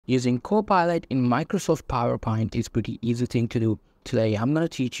Using Copilot in Microsoft PowerPoint is pretty easy thing to do. Today, I'm going to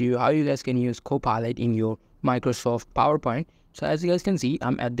teach you how you guys can use Copilot in your Microsoft PowerPoint. So as you guys can see,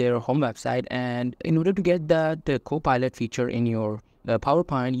 I'm at their home website, and in order to get the Copilot feature in your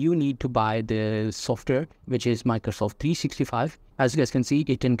PowerPoint, you need to buy the software, which is Microsoft 365. As you guys can see,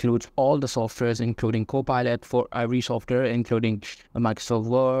 it includes all the softwares, including Copilot for every software, including Microsoft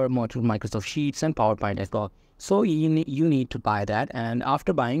Word, Microsoft Sheets, and PowerPoint as well. So you need to buy that, and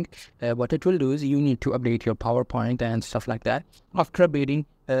after buying, what it will do is you need to update your PowerPoint and stuff like that. After updating,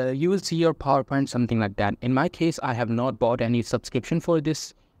 you will see your PowerPoint something like that. In my case, I have not bought any subscription for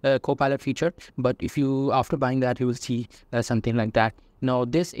this Copilot feature, but if you after buying that, you will see something like that. Now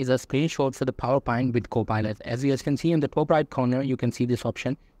this is a screenshot for the PowerPoint with Copilot. As you guys can see in the top right corner, you can see this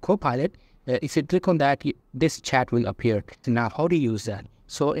option Copilot. If you click on that, this chat will appear. So now how to use that?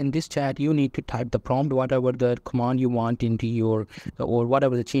 So in this chat, you need to type the prompt, whatever the command you want into your, or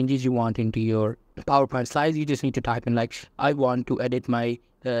whatever the changes you want into your PowerPoint slides. You just need to type in like, I want to edit my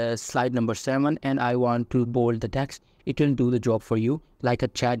slide number 7 and I want to bold the text. It will do the job for you like a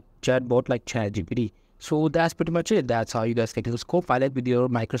chatbot like ChatGPT. So that's pretty much it. That's how you guys can use Copilot with your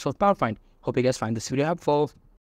Microsoft PowerPoint. Hope you guys find this video helpful.